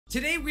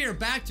Today we are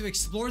back to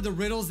explore the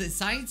riddles that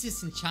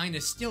scientists in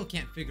China still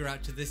can't figure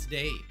out to this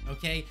day,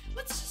 okay?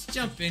 Let's just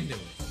jump into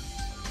it.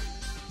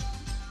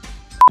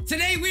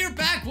 Today we are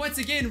back once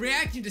again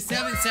reacting to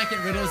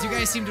 7-second riddles. You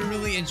guys seem to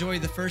really enjoy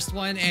the first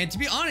one, and to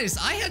be honest,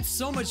 I had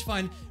so much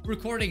fun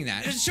recording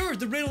that. And sure,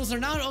 the riddles are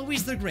not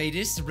always the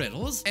greatest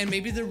riddles, and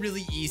maybe they're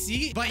really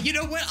easy, but you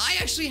know what? I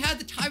actually had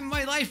the time of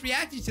my life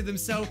reacting to them,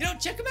 so, you know,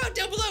 check them out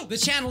down below. The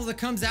channel that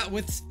comes out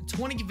with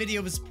 20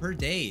 videos per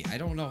day. I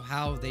don't know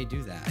how they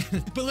do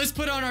that. But let's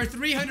put on our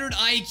 300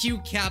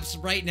 IQ caps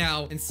right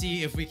now and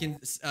see if we can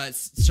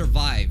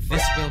survive.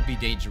 This will be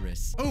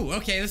dangerous. Oh,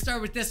 okay, let's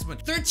start with this one.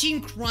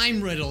 13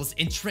 crime riddles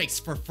and tricks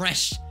for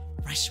fresh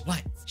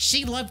what?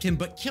 She loved him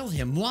but killed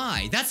him.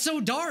 Why? That's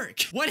so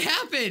dark. What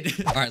happened?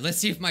 All right, let's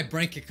see if my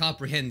brain can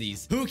comprehend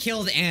these. Who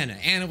killed Anna?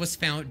 Anna was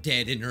found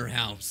dead in her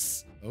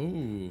house.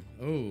 Oh.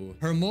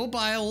 Her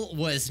mobile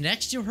was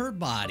next to her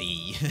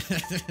body.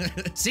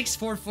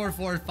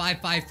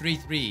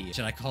 64445533.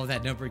 Should I call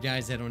that number,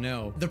 guys? I don't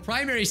know. The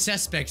primary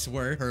suspects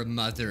were her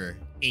mother,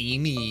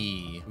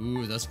 Amy.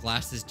 Ooh, those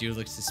glasses do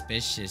look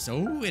suspicious.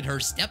 Oh, and her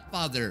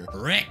stepfather,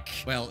 Rick.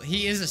 Well,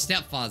 he is a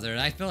stepfather,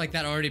 and I feel like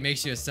that already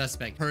makes you a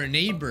suspect. Her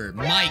neighbor,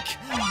 Mike.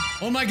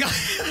 Oh my God.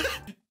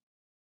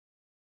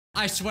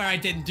 I swear I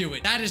didn't do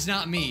it. That is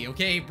not me,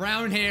 okay?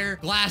 Brown hair,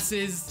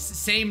 glasses,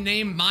 same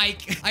name,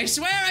 Mike. I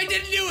swear I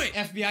didn't do it.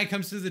 FBI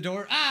comes through the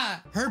door.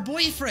 Ah, her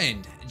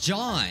boyfriend,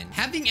 John.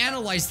 Having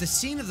analyzed the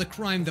scene of the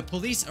crime, the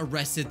police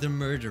arrested the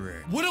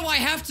murderer. What do I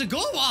have to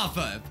go off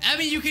of? I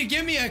mean, you could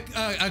give me a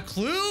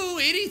clue,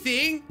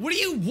 anything. What do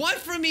you want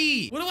from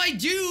me? What do I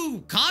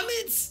do?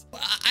 Comments?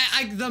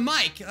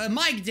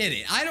 Mike did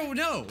it. I don't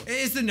know.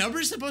 Is the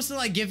number supposed to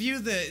like give you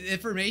the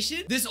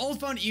information? This old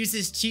phone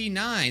uses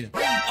T9.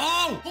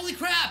 Oh, holy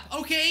crap.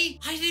 Okay.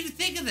 I didn't even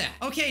think of that.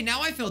 Okay,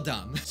 now I feel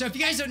dumb. So if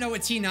you guys don't know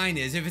what T9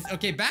 is, if it's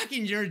okay, back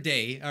in your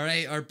day, all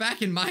right, or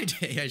back in my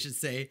day, I should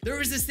say, there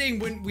was this thing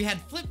when we had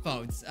flip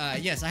phones.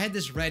 Yes, I had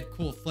this red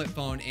cool flip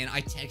phone and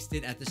I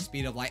texted at the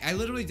speed of light. I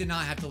literally did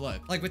not have to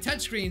look. Like with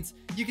touchscreens,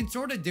 you can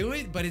sort of do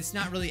it, but it's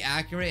not really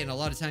accurate, and a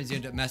lot of times you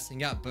end up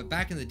messing up. But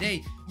back in the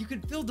day, you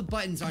could fill the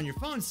buttons on your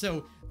phone.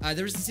 So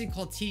there was this thing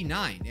called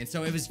T9, and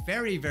so it was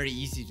very, very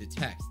easy to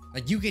text.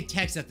 Like you could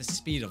text at the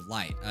speed of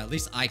light. At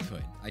least I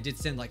could. I did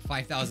send like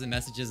 5,000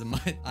 messages a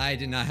month. I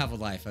did not have a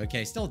life.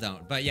 Okay, still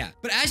don't. But yeah.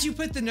 But as you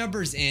put the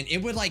numbers in,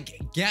 it would like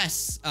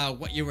guess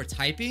what you were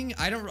typing.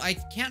 I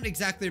can't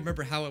exactly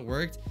remember how it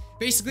worked.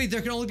 Basically,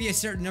 there can only be a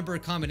certain number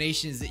of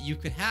combinations that you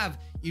could have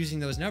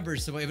using those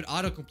numbers, so it would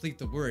auto-complete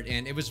the word,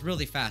 and it was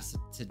really fast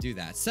to do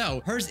that.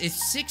 So hers is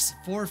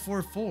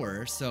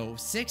 6444, so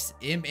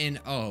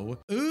 6MNO.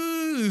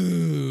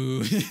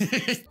 Ooh.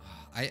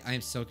 I am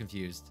so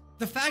confused.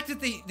 The fact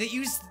that they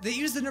use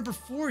the number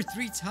 4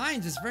 3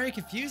 times is very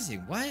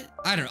confusing. What?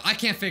 I don't know. I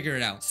can't figure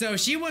it out. So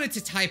she wanted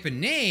to type a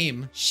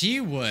name.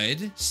 She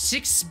would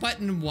 6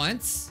 button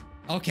once.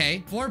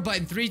 Okay, 4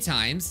 button 3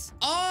 times.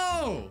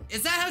 Oh,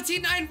 is that how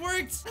T9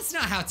 works? That's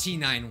not how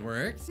T9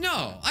 works.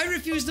 No, I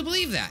refuse to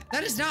believe that.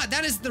 That is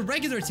the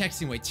regular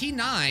texting way.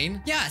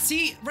 T9. Yeah,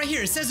 see, right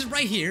here, it says it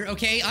right here,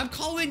 okay? I'm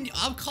calling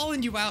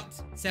you out.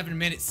 7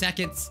 minutes,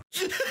 seconds.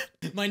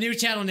 My new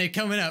channel name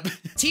coming up.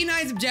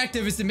 T9's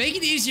objective is to make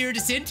it easier to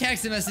send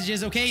text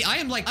messages, okay?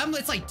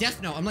 It's like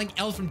Death Note. I'm like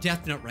L from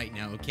Death Note right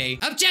now, okay?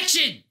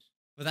 Objection!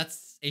 Well,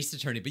 that's Ace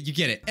Attorney, but you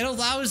get it. It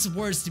allows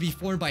words to be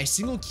formed by a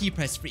single key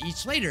press for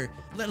each letter,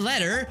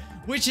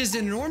 which is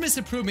an enormous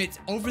improvement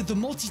over the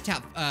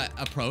multi-tap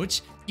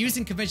approach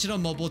using conventional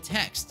mobile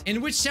text, in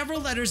which several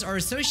letters are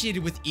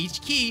associated with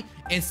each key,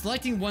 and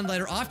selecting one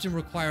letter often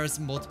requires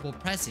multiple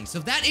pressing. So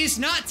that is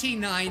not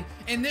T9,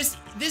 and this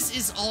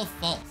is all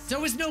false.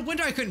 So it's no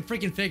wonder I couldn't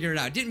freaking figure it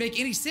out. It didn't make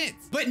any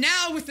sense. But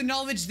now with the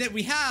knowledge that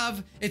we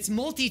have, it's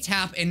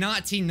multi-tap and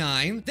not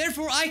T9.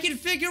 Therefore, I can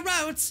figure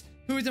out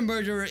who the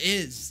murderer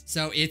is.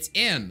 So it's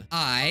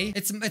M-I.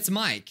 It's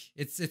Mike.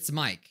 It's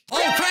Mike.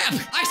 Oh crap!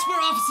 I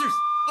swear, officers.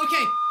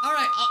 Okay, all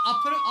right.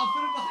 I'll put him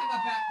behind my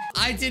back.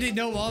 I didn't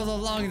know all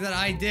along that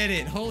I did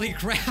it. Holy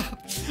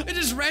crap! I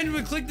just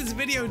randomly clicked this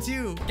video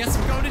too. Guess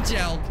I'm going to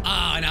jail.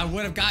 Ah, and I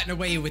would have gotten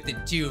away with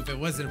it too if it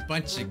wasn't a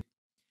bunch of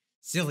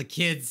silly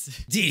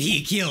kids. Did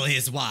he kill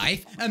his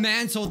wife? A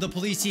man told the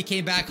police he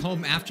came back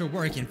home after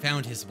work and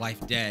found his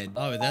wife dead.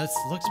 Oh, that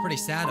looks pretty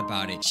sad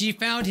about it. She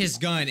found his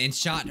gun and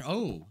shot.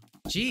 Oh.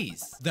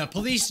 Jeez. The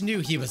police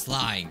knew he was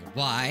lying.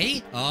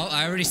 Why? Oh,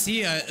 I already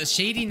see a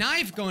shady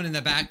knife going in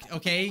the back.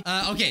 Okay.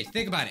 Okay,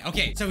 think about it.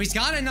 Okay, so he's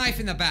got a knife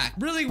in the back.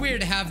 Really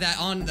weird to have that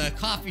on the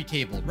coffee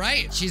table,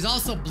 right? She's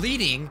also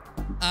bleeding.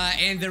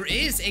 And there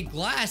is a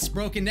glass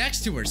broken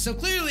next to her. So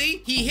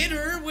clearly, he hit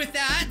her with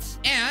that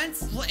and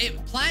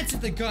it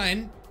planted the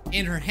gun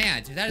in her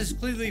hand. That is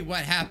clearly what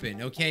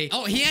happened, okay?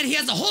 Oh, he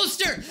has a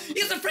holster! He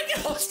has a freaking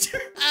holster!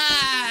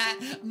 Ah!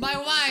 My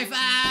wife!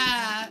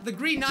 Ah! The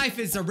green knife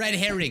is a red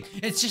herring.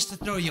 It's just to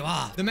throw you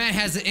off. The man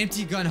has an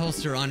empty gun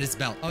holster on his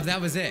belt. Oh,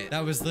 that was it.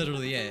 That was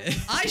literally it.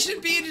 I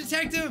should be a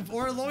detective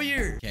or a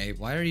lawyer. Okay,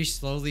 why are you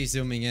slowly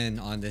zooming in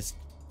on this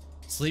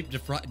Sleep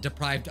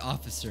deprived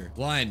officer.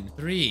 1,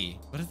 3.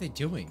 What are they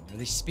doing? Are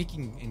they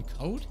speaking in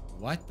code?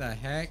 What the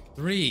heck?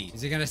 3.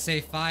 Is he gonna say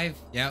 5?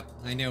 Yep,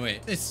 I knew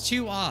it. It's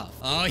 2 off.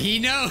 Oh, he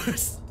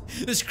knows.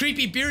 This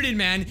creepy bearded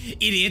man.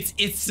 Idiots,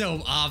 it's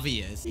so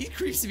obvious. He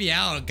creeps me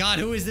out. God,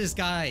 who is this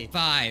guy?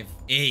 5,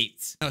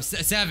 8. Oh,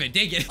 7.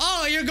 Dang it.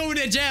 Oh, you're going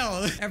to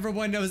jail.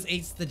 Everyone knows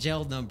 8's the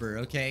jail number,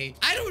 okay?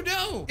 I don't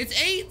know. It's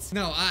 8.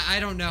 No, I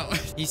don't know.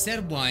 He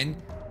said 1.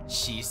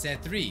 She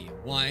said 3.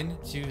 1,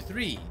 2,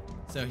 3.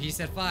 So he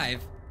said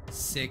 5,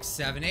 6,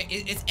 7, 8.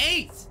 It's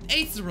 8.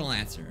 8's the real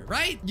answer,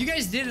 right? You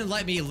guys didn't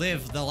let me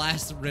live the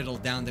last riddle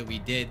down that we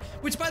did,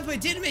 which, by the way,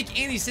 didn't make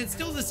any sense.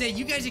 Still to say,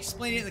 you guys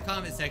explain it in the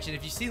comment section.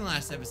 If you've seen the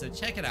last episode,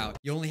 check it out.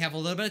 You only have a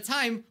little bit of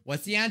time.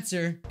 What's the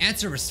answer?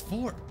 Answer is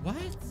 4. What?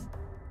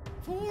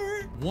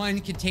 4? 1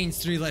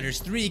 contains 3 letters.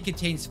 3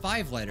 contains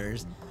 5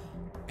 letters.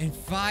 And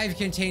 5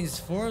 contains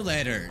 4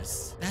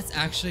 letters. That's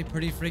actually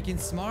pretty freaking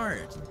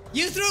smart.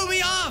 You threw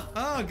me off!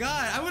 Oh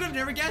God, I would have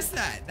never guessed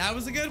that. That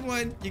was a good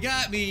one. You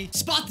got me.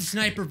 Spot the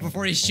sniper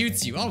before he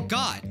shoots you. Oh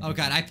God. Oh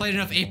God, I played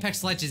enough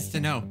Apex Legends to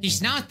know.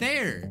 He's not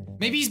there.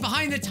 Maybe he's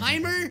behind the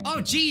timer? Oh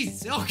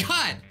jeez. Oh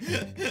God.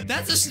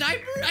 That's a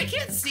sniper? I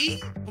can't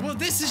see. Well,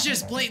 this is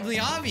just blatantly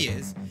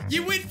obvious.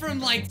 You went from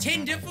like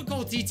 10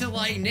 difficulty to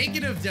like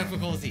negative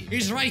difficulty.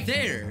 He's right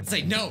there. It's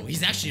like, no,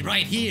 he's actually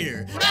right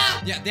here.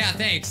 Ah! Yeah,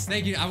 thanks.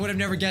 Thank you. I would have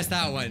never guessed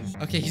that one.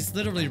 Okay, he's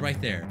literally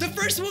right there. The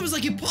first one was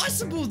like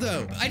impossible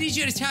though. I need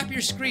you to tap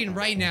your screen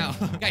right now.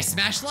 Guys,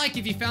 smash like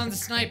if you found the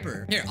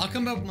sniper. Here, I'll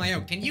come up with my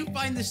own. Can you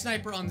find the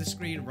sniper on the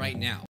screen right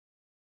now?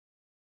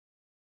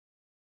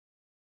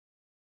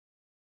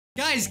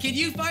 Guys, can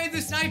you find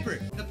the sniper?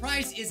 The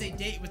prize is a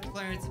date with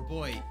Clarence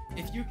Boy.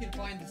 If you can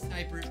find the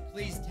sniper,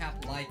 please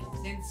tap like,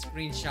 send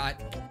screenshot,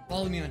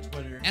 follow me on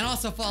Twitter, and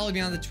also follow me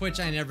on the Twitch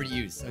I never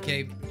use,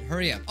 okay?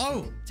 Hurry up.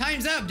 Oh,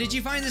 time's up. Did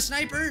you find the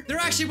sniper? There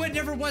actually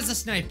never was a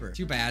sniper.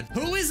 Too bad.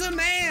 Who is a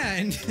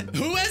man?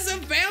 Who has a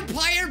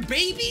vampire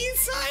baby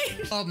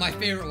inside? Oh, my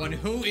favorite one.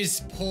 Who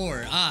is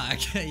poor? Ah,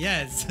 okay,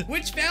 yes.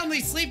 Which family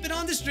sleeping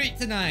on the street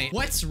tonight?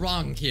 What's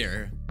wrong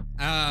here?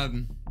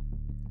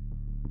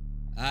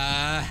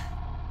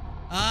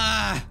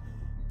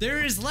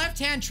 There is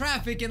left-hand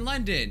traffic in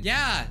London.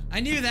 Yeah,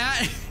 I knew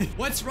that.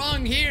 What's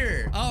wrong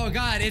here? Oh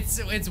God,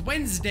 it's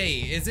Wednesday.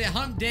 Is it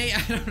hump day?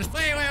 I don't know.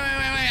 Wait.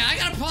 I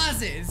gotta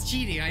pause it. It's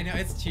cheating. I know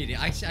it's cheating.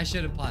 I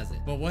shouldn't pause it.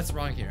 But what's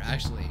wrong here?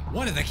 Actually,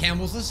 one of the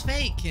camels was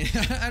fake.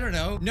 I don't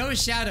know. No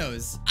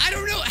shadows. I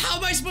don't know. How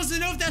am I supposed to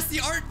know if that's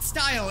the art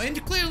style?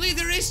 And clearly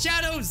there is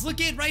shadows.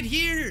 Look at right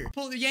here.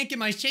 Yanking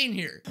my chain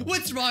here.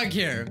 What's wrong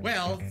here?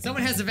 Well,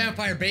 someone has a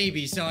vampire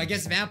baby, so I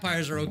guess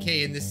vampires are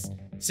okay in this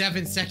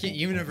 7-second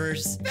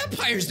universe.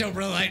 Vampires don't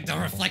really like the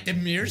reflective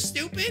mirror,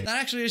 stupid.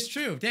 That actually is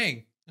true.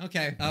 Dang.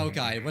 Okay. Oh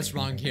God, what's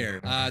wrong here?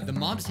 The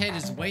mom's head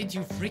is way too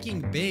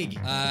freaking big.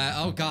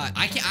 Oh God.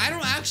 I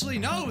don't actually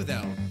know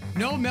though.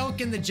 No milk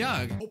in the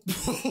jug.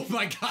 Oh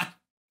my God.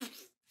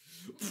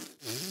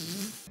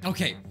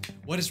 Okay,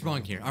 what is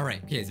wrong here? All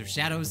right, okay, is there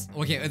shadows?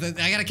 Okay,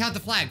 I gotta count the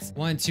flags.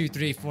 1, 2,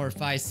 3, 4,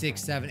 5,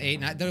 6, 7, 8,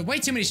 9. There are way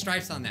too many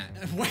stripes on that.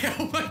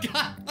 Oh my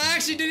God, I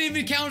actually didn't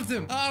even count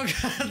them. Oh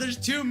God, there's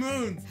 2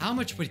 moons. How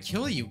much would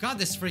kill you? God,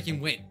 this freaking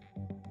went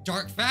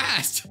dark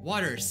fast.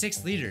 Water,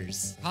 6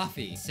 liters.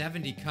 Coffee,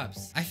 70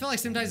 cups. I feel like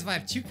sometimes if I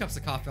have 2 cups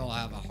of coffee, I'll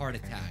have a heart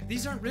attack.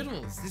 These aren't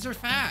riddles. These are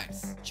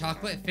facts.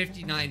 Chocolate,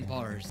 59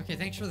 bars. Okay,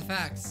 thanks for the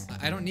facts.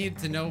 I don't need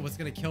to know what's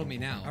gonna kill me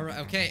now. All right,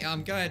 okay,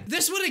 I'm good.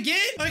 This one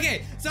again?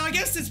 Okay, so I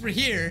guess since we're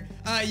here,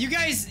 you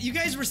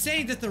guys were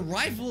saying that the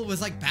rifle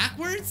was like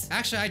backwards?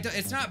 Actually,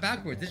 it's not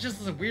backwards. It's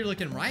just a weird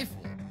looking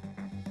rifle,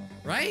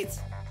 right?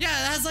 Yeah,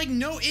 it has like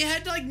it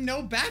had like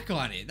no back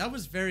on it. That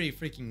was very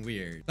freaking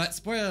weird. But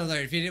spoiler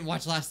alert, if you didn't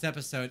watch last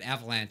episode,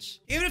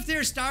 avalanche. Even if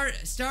they're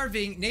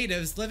starving,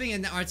 natives living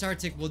in the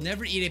Antarctic will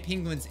never eat a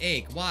penguin's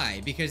egg.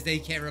 Why? Because they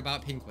care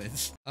about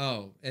penguins.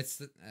 Oh,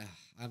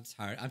 I'm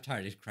tired. I'm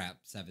tired of crap.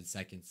 7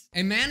 seconds.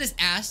 A man is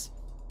asked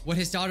what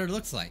his daughter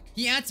looks like.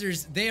 He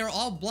answers, they are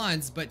all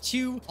blondes, but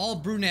 2, all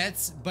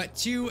brunettes, but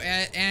 2,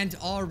 and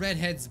all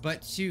redheads,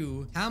 but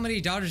 2. How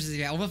many daughters does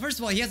he have? Well, first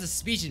of all, he has a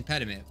speech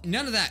impediment.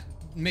 None of that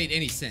made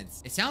any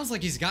sense. It sounds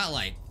like he's got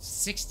like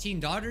 16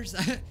 daughters.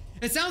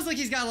 It sounds like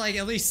he's got like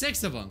at least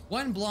 6 of them.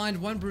 1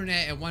 blonde, 1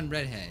 brunette, and 1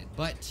 redhead.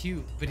 But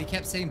 2. But he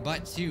kept saying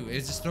but 2. It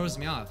just throws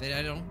me off.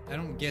 I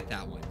don't get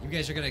that one. You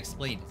guys are gonna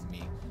explain it to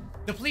me.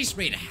 The police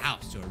raid a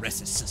house to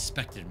arrest a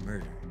suspected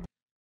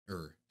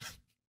murderer.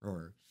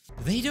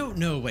 They don't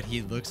know what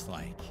he looks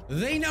like.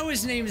 They know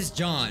his name is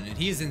John and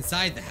he is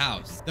inside the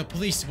house. The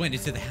police went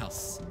into the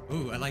house.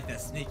 Ooh, I like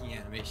that snaky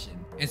animation.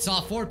 And saw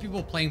 4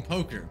 people playing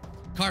poker.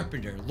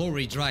 Carpenter,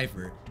 lorry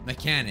driver,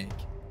 mechanic,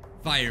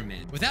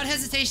 fireman. Without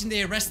hesitation,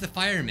 they arrest the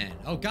fireman.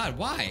 Oh God,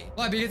 why?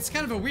 Well, I mean, it's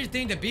kind of a weird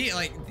thing to be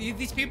like,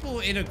 these people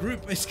in a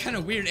group, it's kind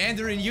of weird and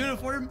they're in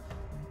uniform.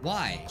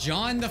 Why?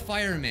 John the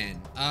fireman.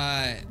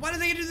 Why do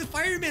they do the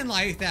fireman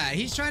like that?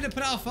 He's trying to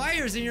put out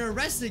fires and you're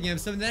arresting him.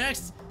 So the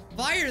next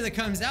fire that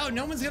comes out,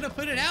 no one's gonna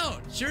put it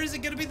out. Sure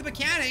isn't gonna be the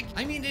mechanic.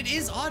 I mean, it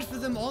is odd for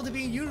them all to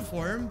be in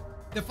uniform.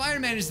 The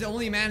fireman is the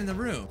only man in the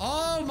room.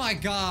 Oh my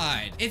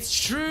God. It's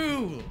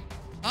true.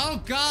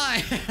 Oh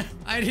God.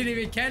 I didn't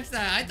even catch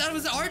that. I thought it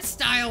was art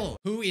style.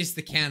 Who is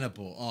the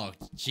cannibal? Oh,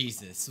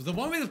 Jesus. The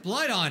one with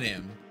blood on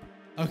him.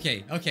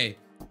 Okay, okay.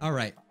 All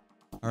right.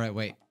 All right,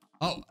 wait.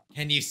 Oh,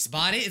 can you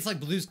spot it? It's like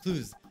Blue's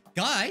Clues.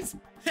 Guys,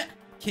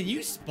 can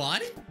you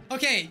spot it?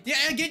 Okay,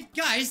 yeah, again,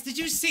 guys, did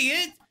you see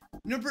it?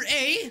 Number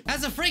A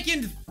has a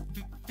freaking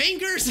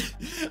fingers.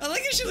 I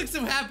like how she looks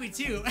so happy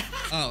too.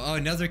 Oh,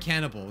 another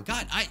cannibal.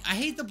 God, I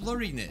hate the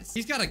blurriness.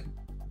 He's got a,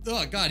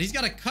 oh God, he's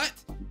got a cut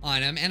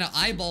on him and an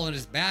eyeball in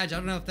his badge. I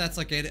don't know if that's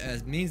like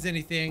it means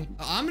anything.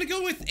 I'm gonna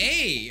go with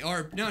A,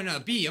 or no,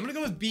 B. I'm gonna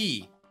go with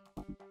B.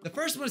 The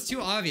first one's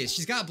too obvious.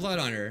 She's got blood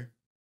on her.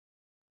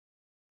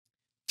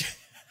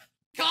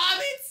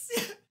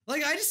 Comments?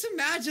 Like, I just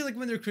imagine, like,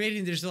 when they're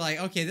creating, they're just like,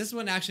 okay, this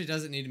one actually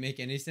doesn't need to make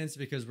any sense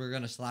because we're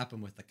gonna slap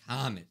him with the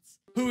comments.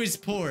 Who is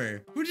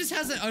poor? Who just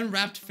has an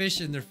unwrapped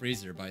fish in their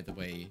freezer, by the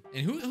way?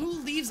 And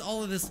who leaves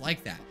all of this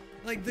like that?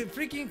 Like, the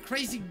freaking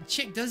crazy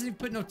chick doesn't even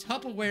put no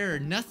Tupperware or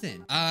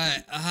nothing.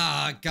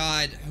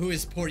 God, who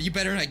is poor? You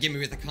better not get me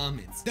with the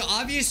comments. The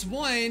obvious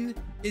one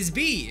is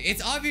B.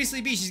 It's obviously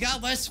B. She's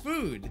got less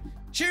food.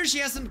 Sure, she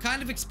has some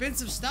kind of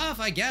expensive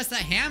stuff, I guess. That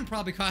ham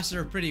probably cost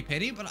her a pretty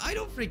penny, but I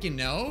don't freaking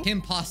know.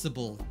 Kim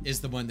Possible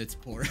is the one that's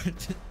poor.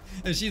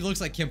 And she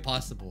looks like Kim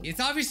Possible. It's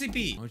obviously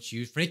B. Don't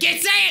you freaking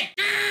say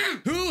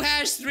it! Who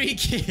has 3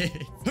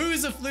 kids?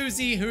 Who's a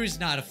floozy? Who's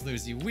not a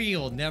floozy?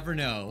 We'll never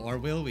know, or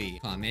will we?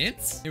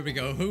 Comments? Here we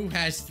go. Who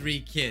has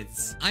 3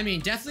 kids? I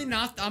mean, definitely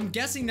not. I'm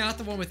guessing not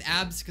the one with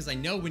abs, because I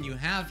know when you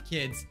have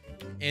kids,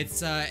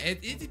 it's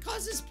it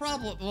causes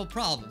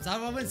problems.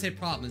 I wouldn't say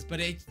problems, but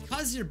it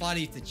causes your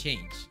body to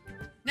change.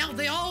 Now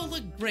they all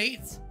look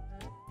great.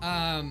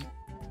 I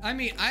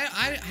mean,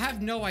 I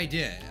have no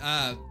idea.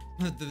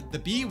 The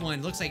B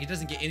one looks like he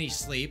doesn't get any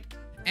sleep,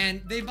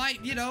 and they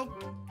might, you know,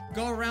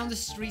 go around the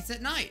streets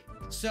at night.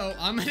 So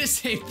I'm gonna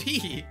say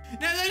B.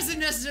 Now that doesn't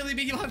necessarily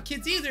mean you'll have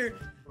kids either.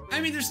 I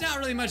mean, there's not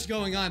really much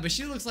going on, but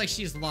she looks like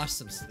she's lost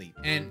some sleep,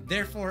 and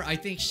therefore I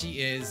think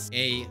she is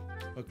a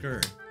hooker.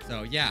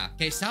 So yeah,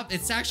 okay, stop.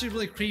 It's actually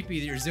really creepy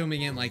that you're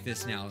zooming in like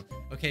this now.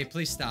 Okay,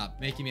 please stop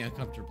making me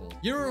uncomfortable.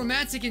 You're a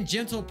romantic and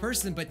gentle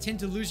person, but tend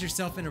to lose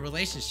yourself in a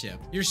relationship.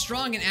 You're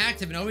strong and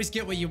active and always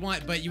get what you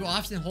want, but you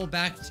often hold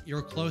back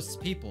your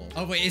closest people.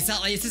 Oh wait, it's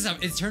not like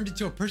it's turned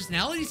into a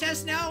personality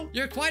test now?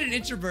 You're quite an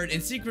introvert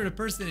and secretive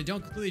person and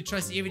don't completely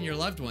trust even your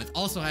loved ones.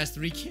 Also has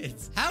 3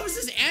 kids. How is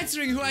this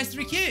answering who has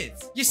 3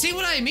 kids? You see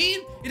what I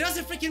mean? It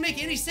doesn't freaking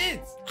make any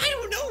sense. I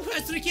don't know who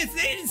has 3 kids.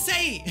 They didn't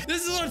say.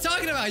 This is what I'm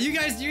talking about. You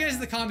guys in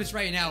the comments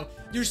right now,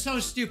 you're so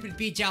stupid,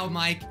 Bijuu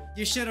Mike.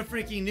 You should have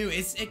freaking knew.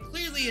 It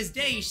clearly as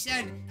day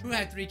said who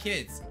had 3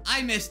 kids.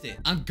 I missed it.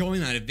 I'm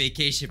going on a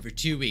vacation for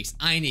 2 weeks.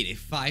 I need a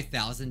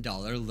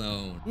 $5,000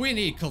 loan. We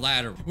need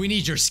collateral. We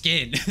need your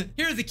skin.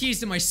 Here are the keys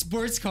to my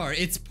sports car.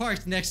 It's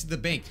parked next to the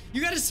bank.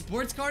 You got a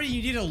sports car and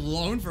you need a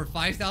loan for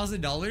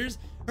 $5,000?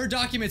 Her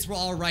documents were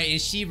all right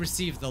and she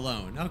received the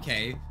loan.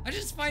 Okay. I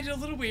just find it a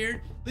little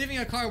weird. Leaving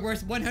a car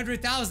worth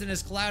 $100,000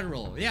 as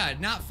collateral. Yeah,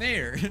 not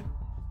fair.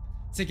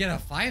 To get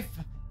a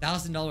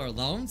 $5,000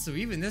 loan? So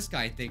even this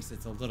guy thinks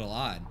it's a little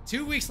odd.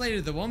 2 weeks later,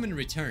 the woman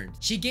returned.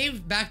 She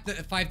gave back the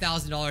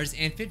 $5,000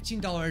 and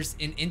 $15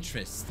 in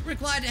interest. We're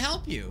glad to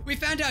help you. We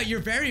found out you're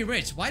very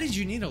rich. Why did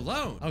you need a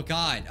loan? Oh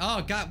God.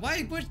 Oh God.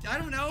 Why? What? I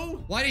don't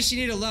know. Why did she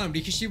need a loan?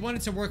 Because she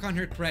wanted to work on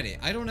her credit.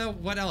 I don't know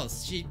what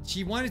else.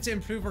 She wanted to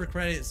improve her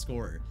credit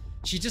score.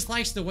 She just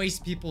likes to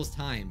waste people's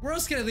time. We're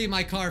also gonna leave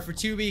my car for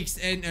 2 weeks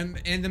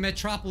in the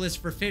metropolis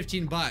for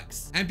 15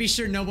 bucks and be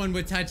sure no one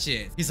would touch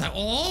it. He's like,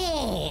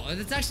 oh,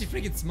 that's actually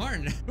freaking smart.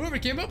 Whoever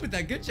came up with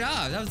that, good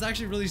job. That was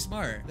actually really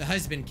smart. The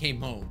husband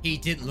came home. He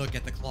didn't look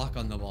at the clock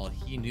on the wall.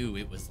 He knew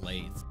it was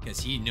late because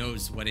he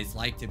knows what it's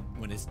like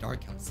when it's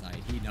dark outside.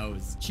 He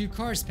knows. 2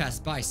 cars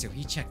passed by, so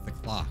he checked the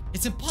clock.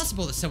 It's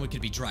impossible that someone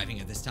could be driving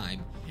at this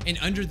time. And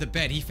under the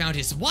bed, he found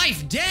his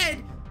wife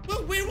dead.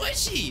 Well, where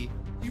was she?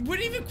 You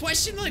wouldn't even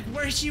question like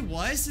where she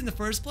was in the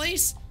first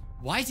place?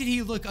 Why did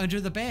he look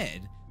under the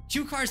bed?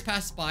 2 cars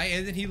passed by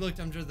and then he looked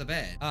under the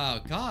bed.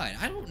 Oh God,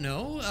 I don't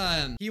know.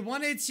 He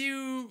wanted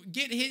to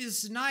get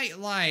his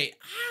nightlight.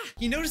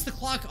 He noticed the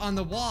clock on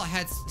the wall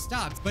had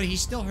stopped, but he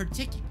still heard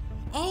ticking.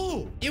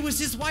 Oh, it was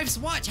his wife's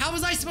watch. How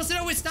was I supposed to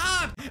know it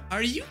stopped?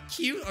 Are you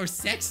cute or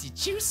sexy?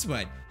 Choose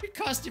one. Your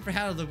costume for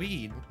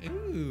Halloween.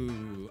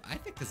 Ooh, I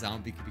think the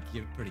zombie could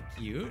be pretty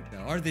cute.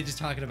 Or are they just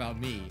talking about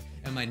me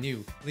and my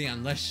new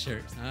Leon Lush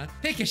shirt, huh?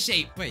 Pick a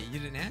shape. Wait, you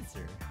didn't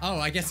answer. Oh,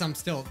 I guess I'm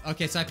still...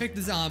 Okay, so I picked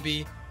the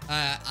zombie.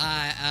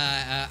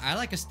 I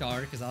like a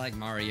star because I like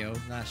Mario.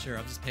 Not sure,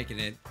 I'm just picking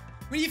it.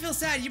 When you feel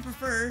sad, you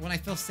prefer... When I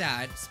feel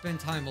sad, spend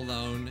time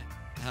alone.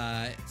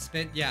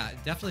 Yeah,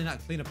 definitely not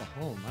clean up a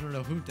home. I don't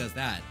know who does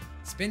that.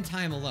 Spend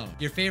time alone.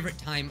 Your favorite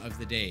time of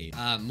the day?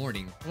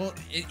 Morning. Well,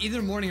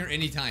 either morning or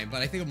any time,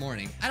 but I think of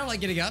morning. I don't like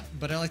getting up,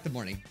 but I like the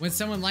morning. When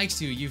someone likes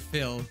you, you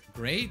feel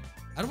great.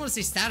 I don't want to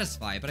say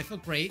satisfied, but I feel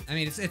great. I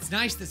mean, it's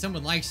nice that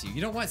someone likes you. You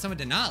don't want someone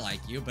to not like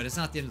you, but it's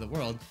not the end of the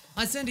world.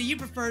 On Sunday, you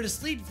prefer to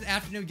sleep the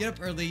afternoon, get up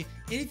early,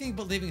 anything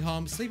but leaving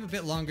home, sleep a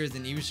bit longer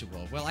than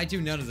usual. Well, I do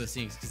none of those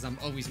things because I'm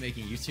always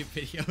making YouTube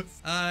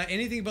videos.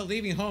 Anything but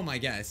leaving home, I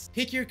guess.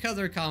 Pick your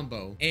color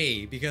combo.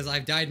 A, because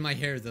I've dyed my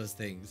hair those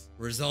things.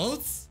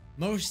 Results?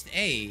 Most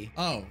A.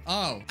 Oh.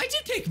 I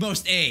did pick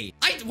most A.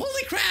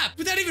 Holy crap!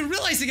 Without even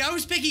realizing, I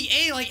was picking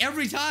A like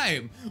every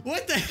time.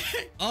 What the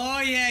heck? Oh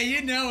yeah,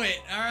 you know it.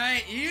 All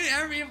right,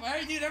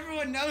 dude,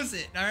 everyone knows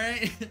it. All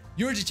right.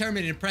 You're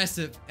determined,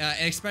 impressive,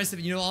 and expressive.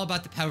 You know all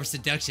about the power of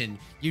seduction.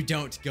 You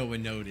don't go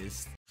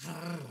unnoticed.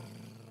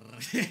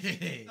 Is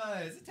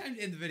it time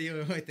to end the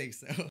video? I think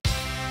so.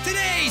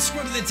 Today's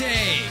quote of the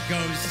day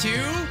goes to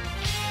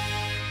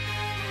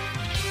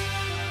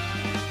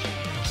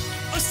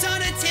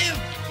Osanative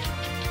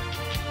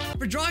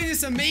for drawing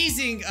this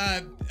amazing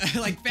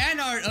like fan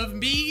art of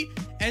me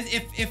as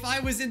if I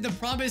was in the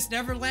Promised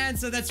Neverland.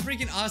 So that's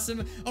freaking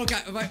awesome. Oh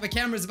god, my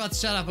camera's about to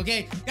shut off.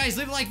 Okay, guys,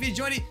 leave a like if you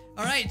enjoyed it.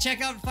 All right,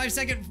 check out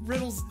 5-second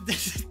riddles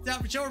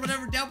show or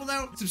whatever down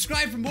below.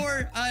 Subscribe for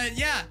more.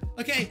 Yeah.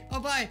 Okay. Oh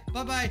bye.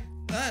 What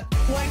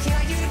can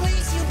I do to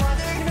please you,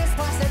 mother? In this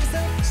last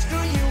episode, screw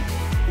you.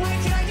 What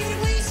can I do to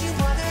please you,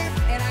 mother?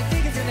 And I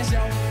think it's in the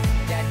show.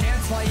 Yeah,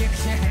 dance while you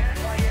can,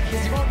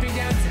 because you won't be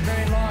dancing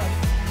very long.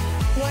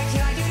 What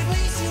can I do to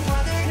please you,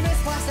 mother? In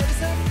this last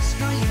episode,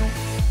 screw you.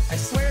 I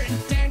swear,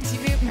 Dan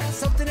TV has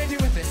something to do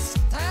with this.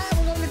 I'm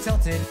a little bit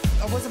tilted.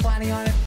 I wasn't planning on it.